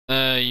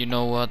You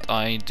know what?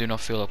 I do not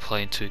feel like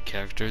playing two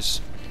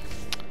characters.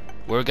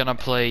 We're gonna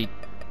play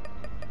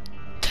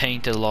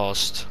Tainted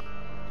Lost.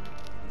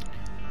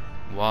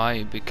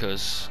 Why?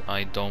 Because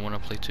I don't want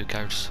to play two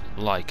characters,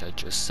 like I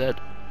just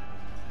said.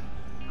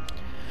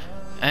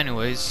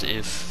 Anyways,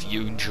 if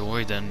you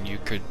enjoy, then you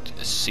could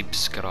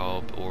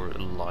subscribe or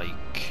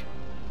like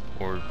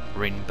or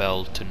ring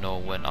bell to know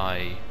when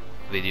I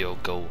video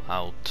go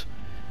out.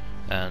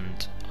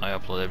 And I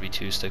upload every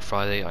Tuesday,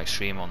 Friday. I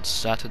stream on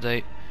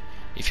Saturday.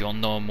 If you want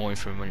to know more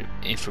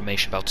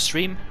information about the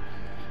stream,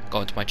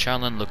 go into my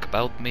channel and look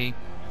about me,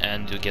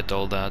 and you'll get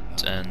all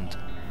that. And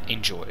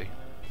enjoy.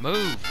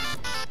 Move.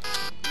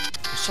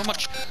 There's so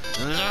much.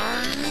 Come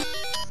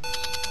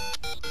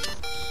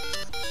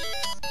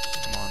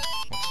on,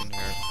 what's in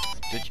here?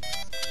 Did you?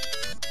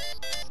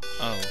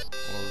 Oh,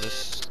 well,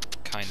 this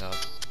kind of.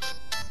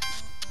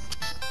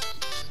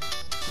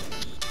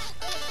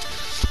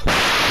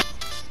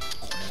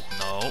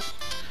 No,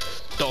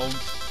 don't.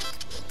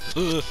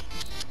 Ugh.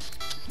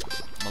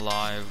 I'm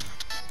alive.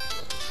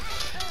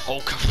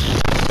 Oh, come on.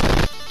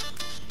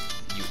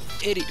 You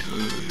idiot.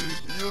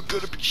 You're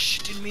gonna be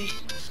shitting me.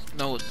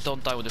 No,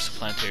 don't die with this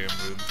planetarium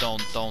room.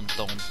 Don't.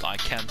 I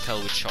can't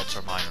tell which shots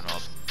are mine or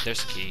not.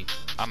 There's a key.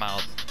 I'm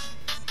out.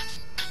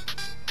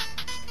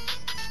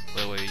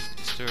 Wait,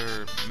 is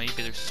there... Maybe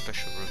there's a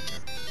special room here.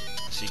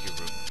 A secret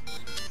room.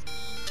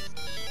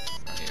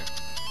 Right here.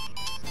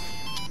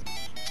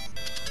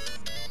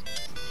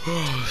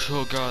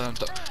 Oh god, I'm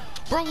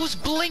bro, was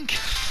blink!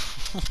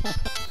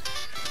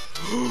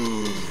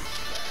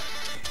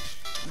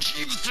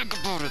 Jeez, think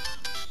about it!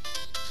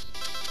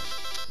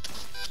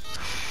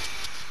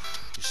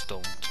 Just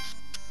don't.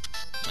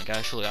 Like,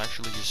 actually,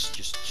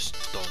 just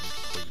don't,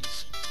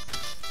 please.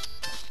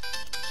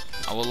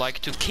 I would like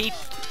to keep...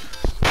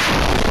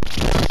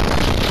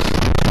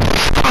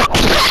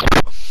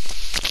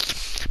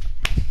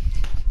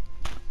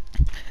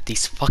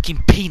 These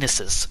fucking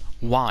penises!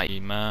 Why?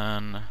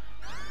 Man...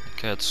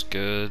 That's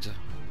good.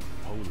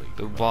 Holy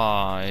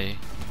goodbye.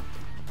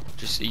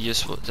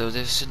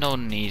 There's no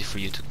need for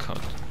you to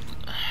cut.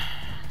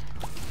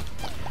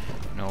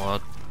 You know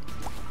what?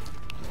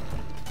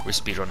 We're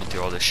speedrunning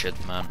through all this shit,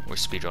 man. We're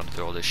speedrunning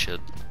through all this shit.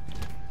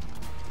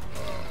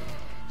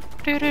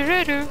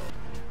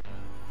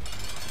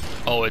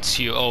 Oh, it's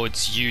you. Oh,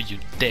 it's you, you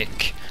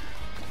dick.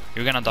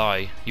 You're gonna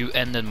die. You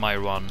ended my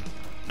run.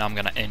 Now I'm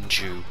gonna end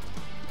you.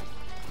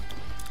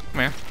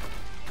 Come here.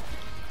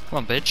 Come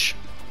on, bitch.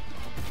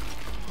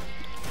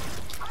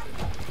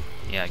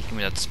 Yeah, give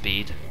me that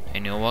speed.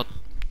 And you know what?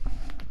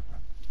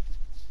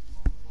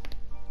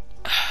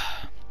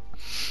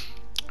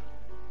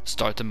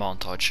 Start the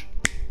montage.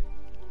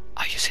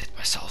 I just hit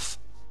myself.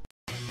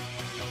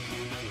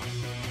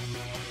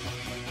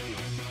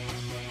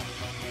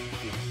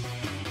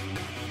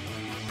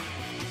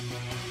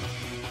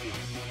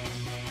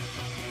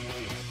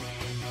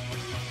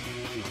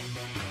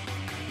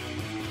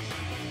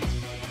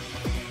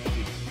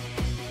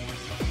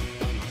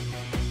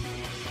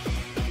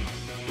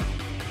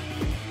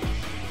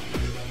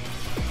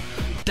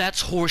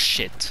 That's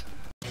horseshit.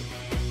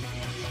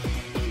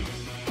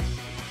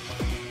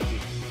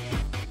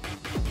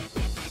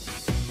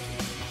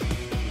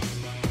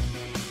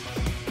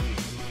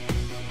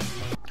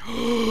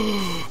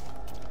 Oh.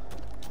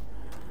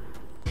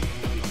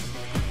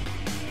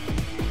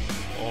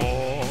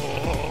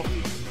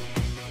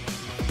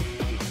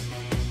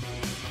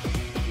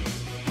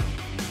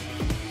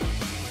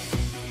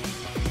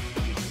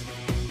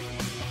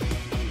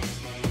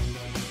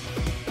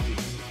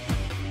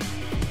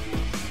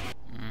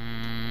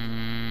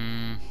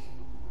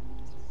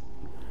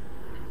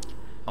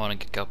 I wanna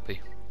get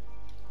Guppy.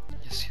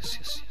 Yes.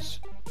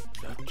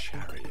 The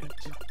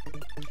chariot.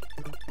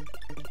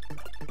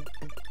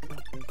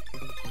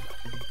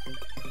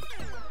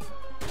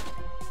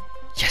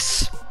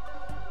 Yes!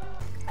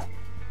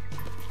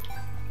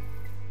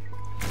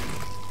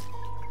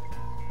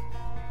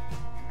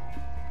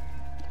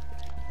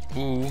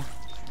 Ooh.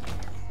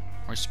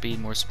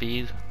 More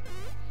speed.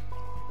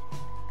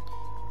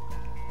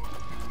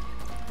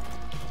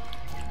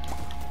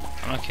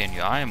 I'm not kidding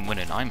you, I am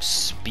winning. I'm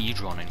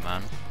speedrunning,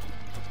 man.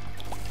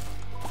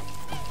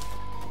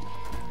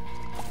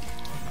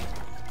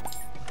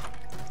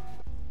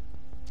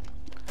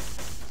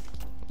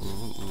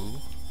 Ooh.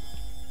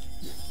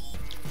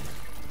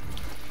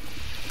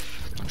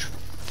 Don't you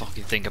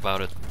fucking think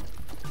about it.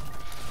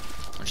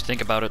 Don't you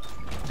think about it.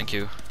 Thank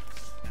you.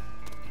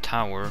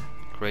 Tower.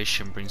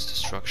 Creation brings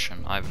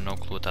destruction. I have no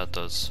clue what that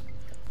does.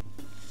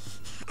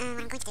 What I'm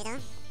going to do though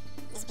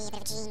is be a bit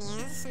of a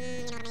genius, you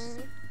know what I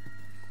mean?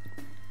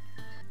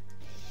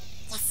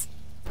 Yes.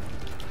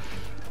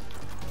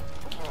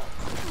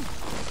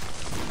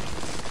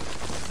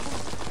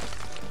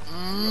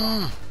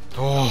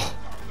 Oh.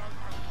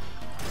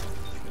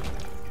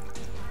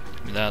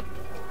 Give me that.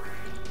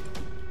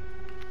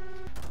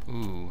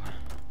 Ooh.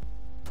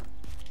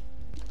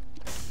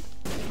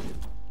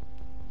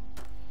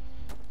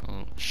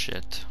 Oh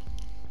shit.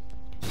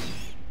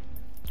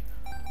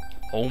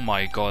 Oh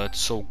my god, that's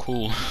so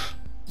cool.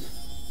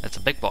 That's a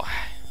big boy.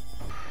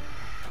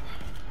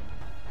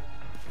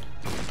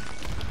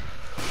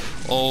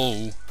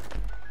 Oh.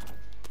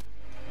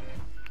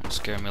 Don't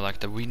scare me like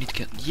that. We need to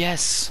get...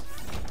 Yes!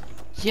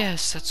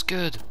 Yes, that's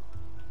good.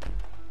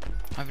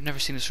 I've never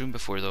seen this room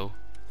before though.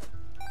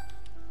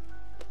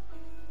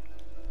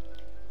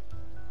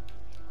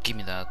 Give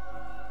me that.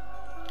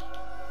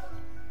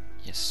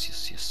 Yes,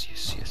 yes, yes,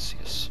 yes, yes,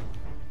 yes.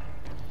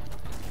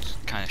 It's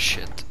kind of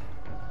shit.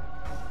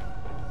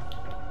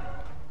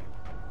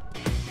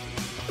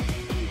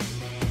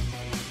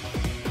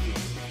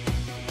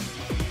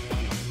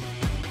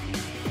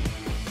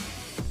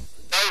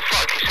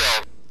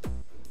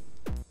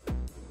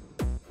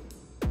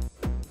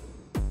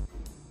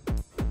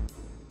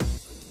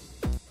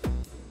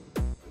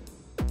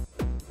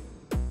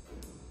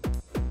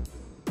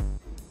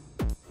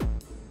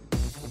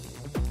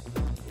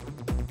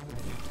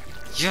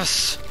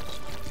 Yes!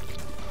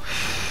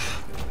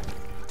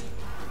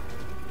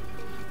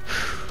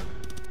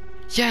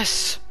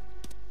 Yes!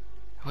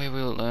 We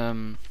will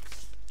do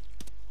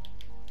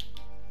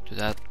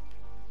that.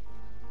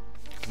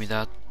 Give me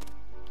that.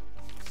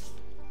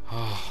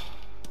 Oh.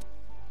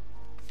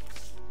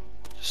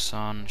 The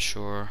sun,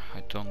 sure,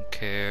 I don't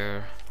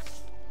care.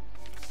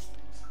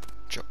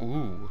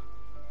 Ooh.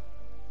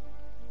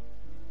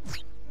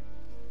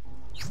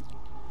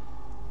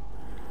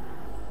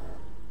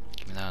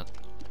 Give me that.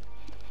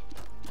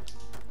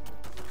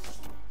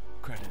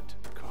 Credit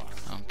card.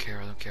 I don't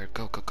care, I don't care.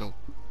 Go, go, go.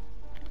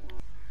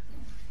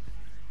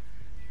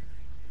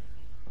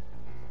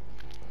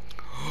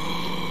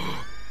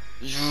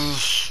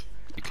 Yes!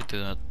 You could do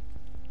that.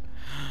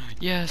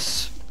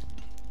 Yes!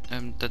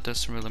 That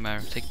doesn't really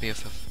matter. Take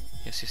BFF.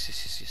 Yes, yes,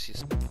 yes, yes, yes,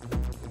 yes.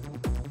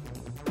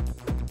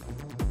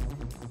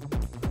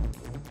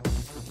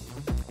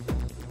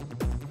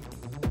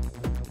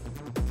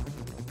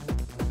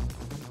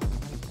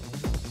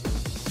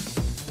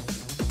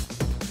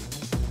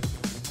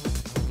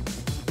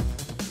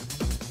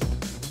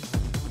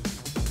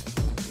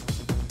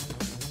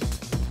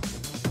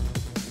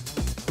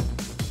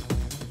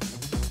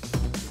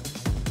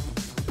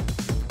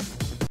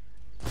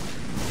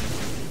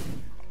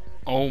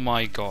 Oh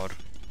my god.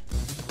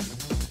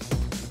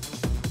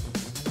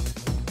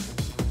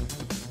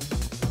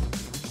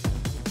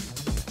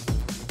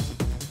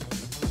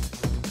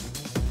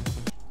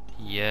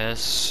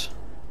 Yes.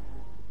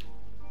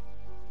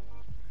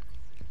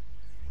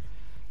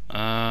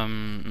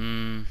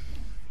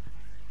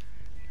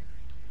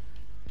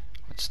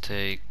 Let's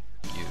take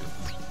you.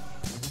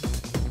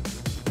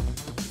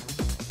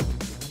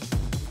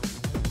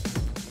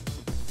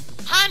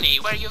 Honey,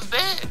 where you've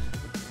been?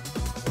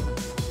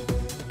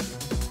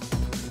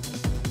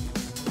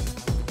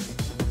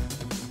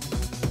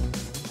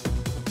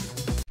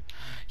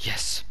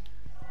 Yes.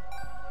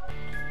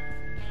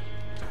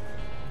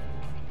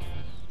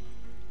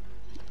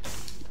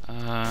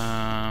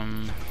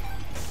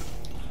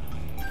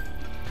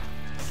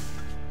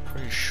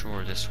 Pretty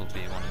sure this will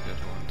be one of the good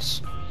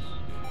ones.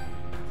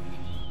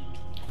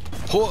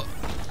 Ho!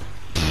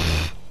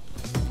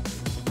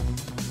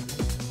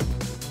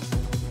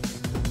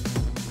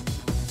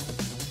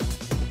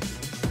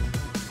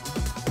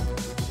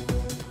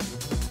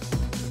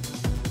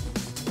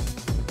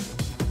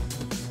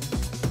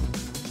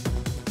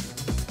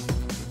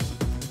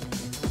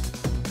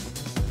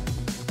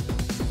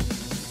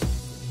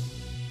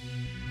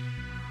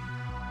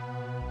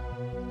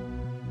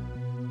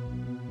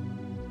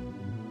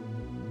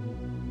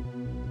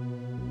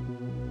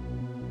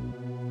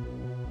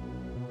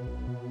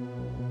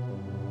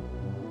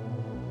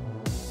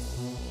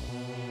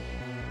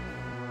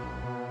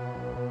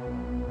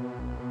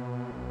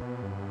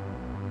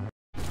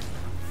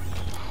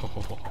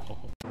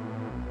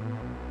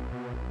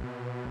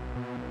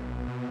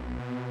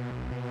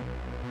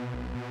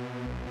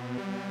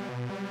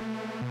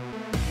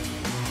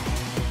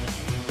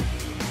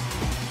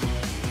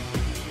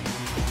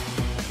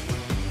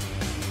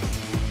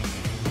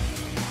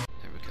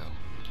 There we go.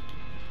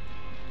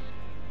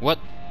 What?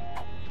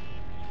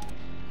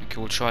 Okay,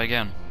 we'll try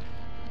again.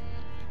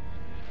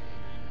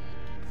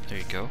 There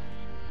you go.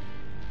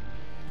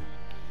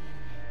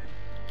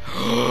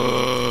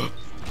 Oh.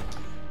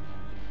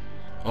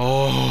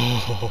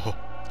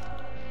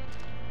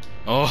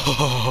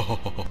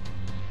 Oh.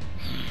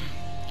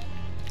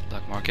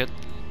 Black market.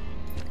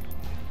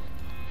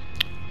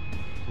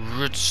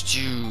 Red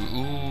stew.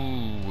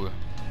 Ooh.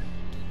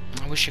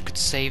 I wish I could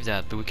save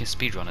that, but we can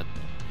speedrun it.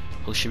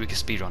 Holy shit, we can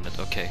speedrun it.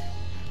 Okay.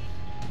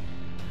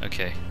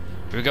 Okay.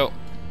 Here we go.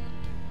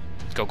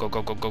 Let's go, go,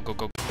 go, go, go, go,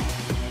 go.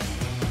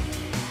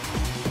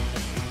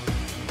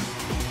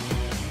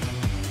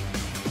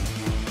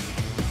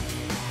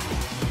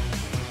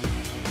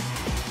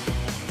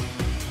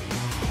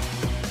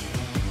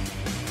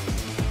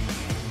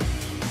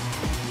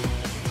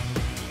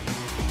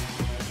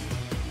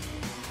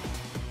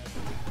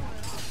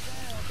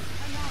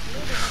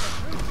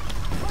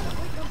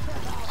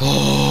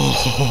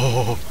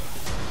 Oh,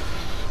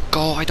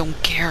 go! I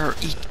don't care.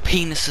 Eat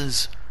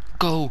penises.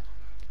 Go,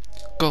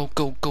 go,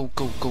 go, go,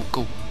 go, go,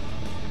 go.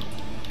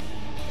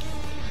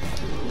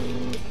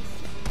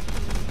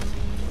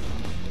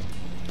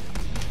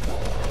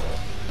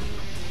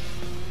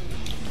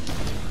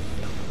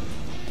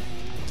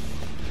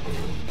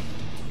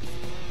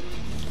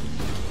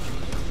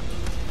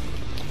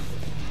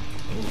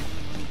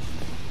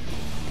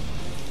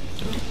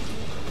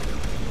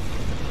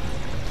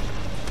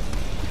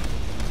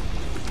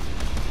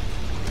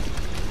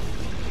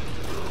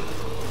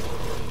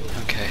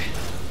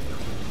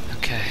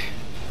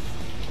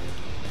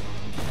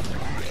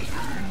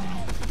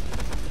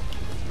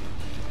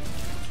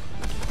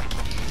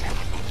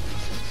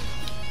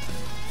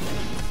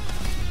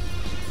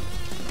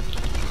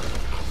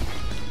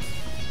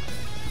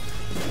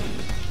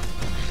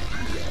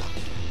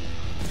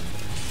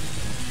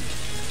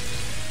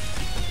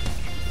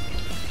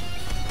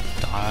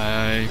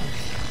 Die.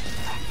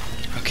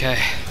 Okay.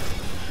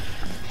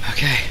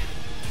 Okay.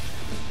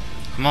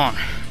 Come on.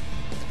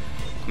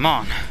 Come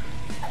on.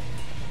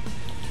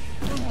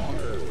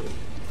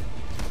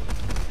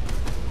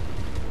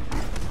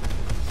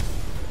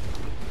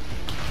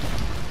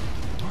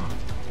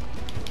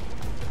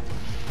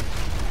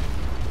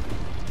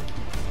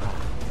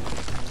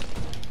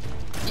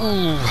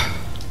 Ooh.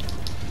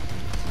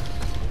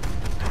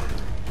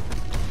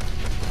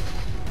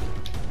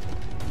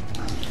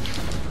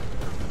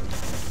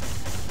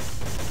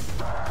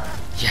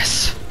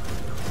 Yes.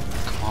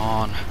 Come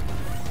on.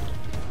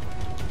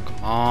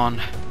 Come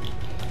on.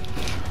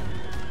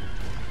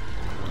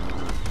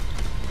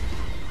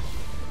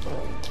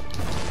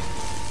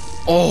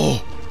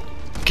 Oh!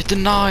 Get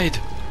denied!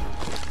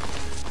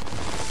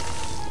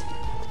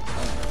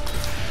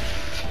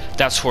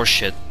 That's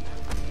horseshit.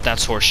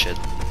 That's horseshit.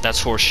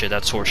 That's horseshit.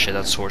 That's horseshit.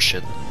 That's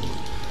horseshit.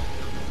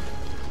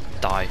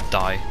 Die,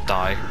 die,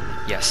 die.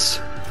 Yes.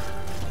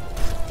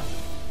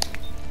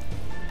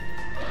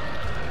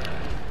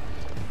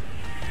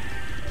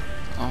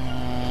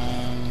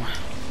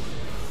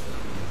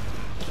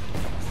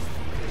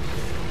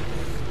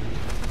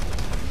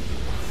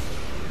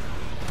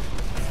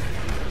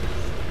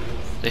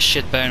 This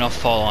shit better not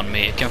fall on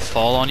me. It can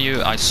fall on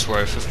you, I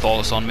swear. If it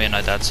falls on me and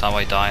that's how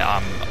I die,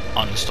 I'm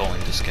uninstalling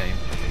this game.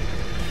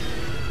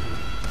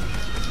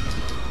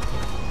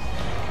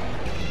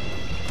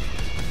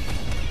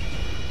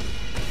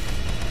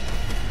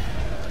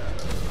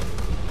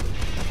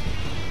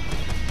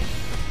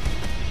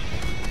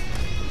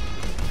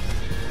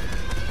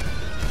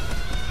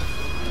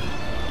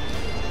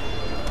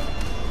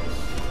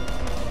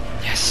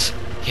 Yes,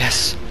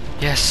 yes,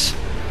 yes.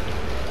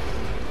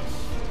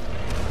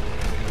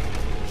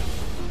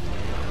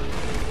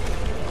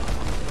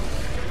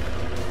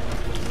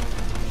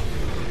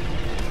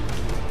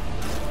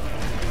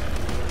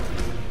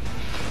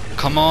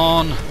 Come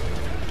on!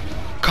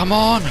 Come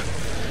on!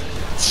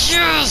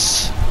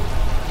 Yes!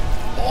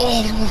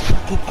 Oh my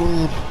fucking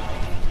god!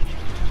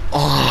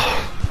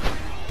 Oh!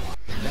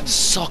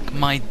 Suck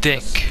my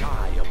dick!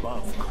 Sky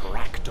above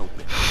cracked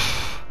open.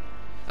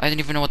 I don't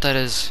even know what that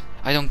is.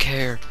 I don't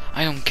care.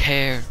 I don't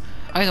care.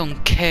 I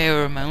don't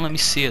care, man. Let me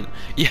see it.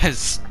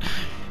 Yes!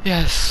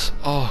 Yes!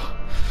 Oh!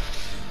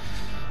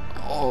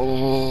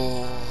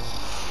 Oh!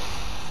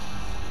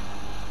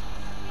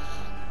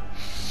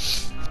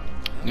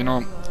 You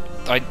know,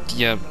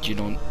 yeah, you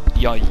know,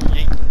 yeah.